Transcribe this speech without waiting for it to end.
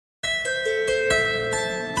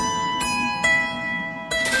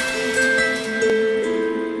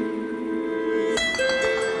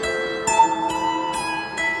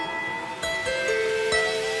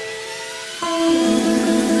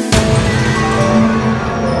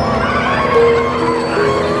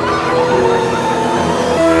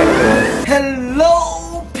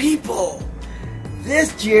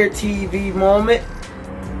JRTV moment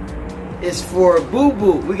is for Boo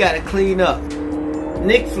Boo. We gotta clean up.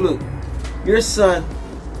 Nick Fluke, your son,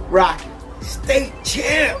 Rocky, state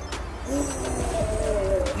champ. Ooh,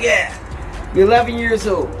 yeah. You're 11 years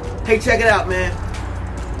old. Hey, check it out, man.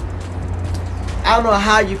 I don't know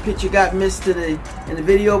how your picture got missed in the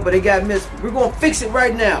video, but it got missed. We're gonna fix it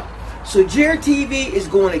right now. So JRTV is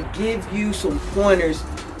going to give you some pointers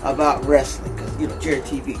about wrestling, because you know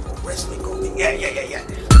JRTV, wrestling, yeah.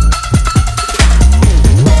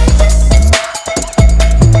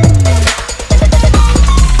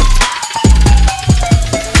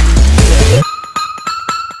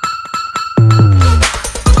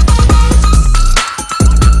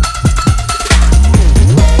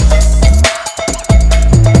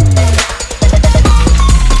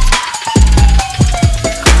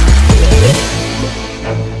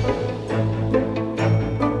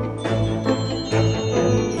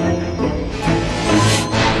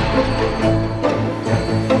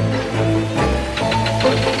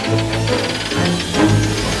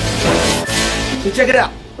 So check it out.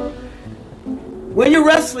 When you're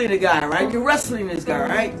wrestling a guy, right? You're wrestling this guy,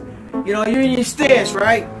 right? You know, you're in your stance,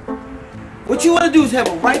 right? What you want to do is have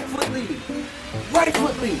a right foot lead. Right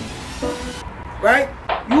foot lead. Right?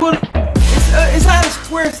 You want it's not a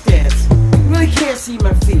square stance. You really can't see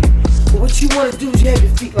my feet. But what you want to do is you have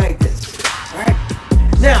your feet like this. Right?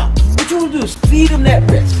 Now, what you want to do is feed him that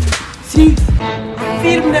wrist. See?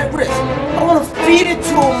 Feed him that wrist. I want to feed it to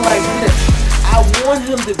him like this. I want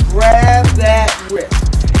him to grab that wrist.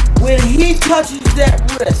 When he touches that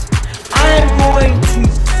wrist, I am going to,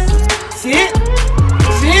 see it?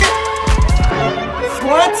 See it?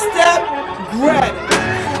 Front step, grab it.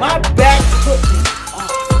 My back foot is off.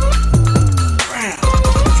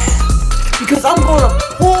 Because I'm going to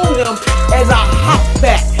pull him as I hop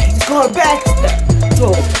back. It's called a back step.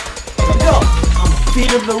 So, here we go. I'm going to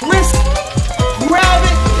feed him the wrist, grab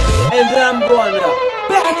it, and then I'm going to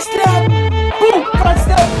back step. Boom, front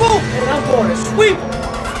step, boom, and I'm going to sweep.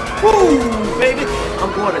 Boom, baby.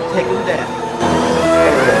 I'm going to take him down.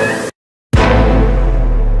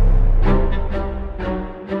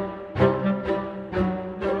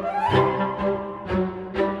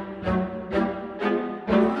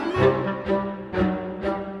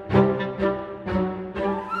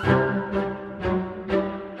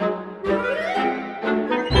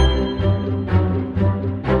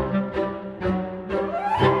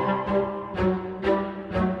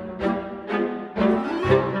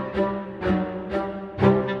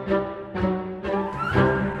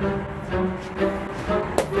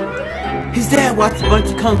 His dad watched a bunch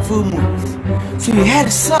of kung fu movies, so he had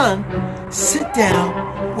his son sit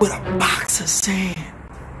down with a box of sand.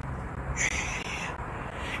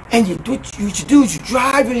 And what you do is you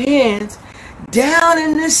drive your hands down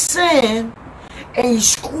in this sand, and you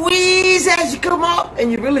squeeze as you come up,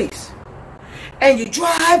 and you release. And you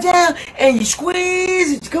drive down, and you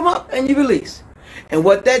squeeze as you come up, and you release. And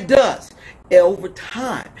what that does, over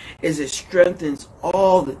time, is it strengthens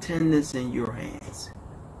all the tendons in your hands.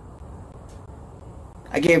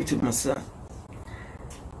 I gave it to my son.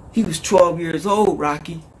 He was 12 years old,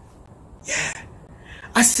 Rocky. Yeah.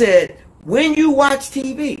 I said, when you watch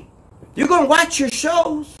TV, you're going to watch your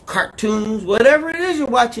shows, cartoons, whatever it is you're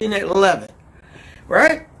watching at 11.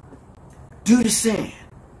 Right? Do the same.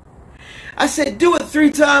 I said, do it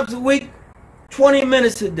 3 times a week, 20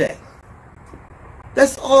 minutes a day.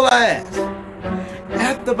 That's all I asked.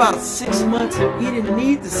 After about 6 months, he didn't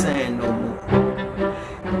need the sand no more.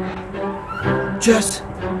 Just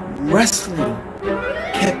wrestling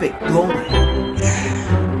kept it going.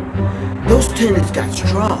 Yeah. Those tendons got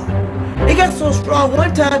strong. They got so strong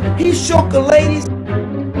one time he shook a lady's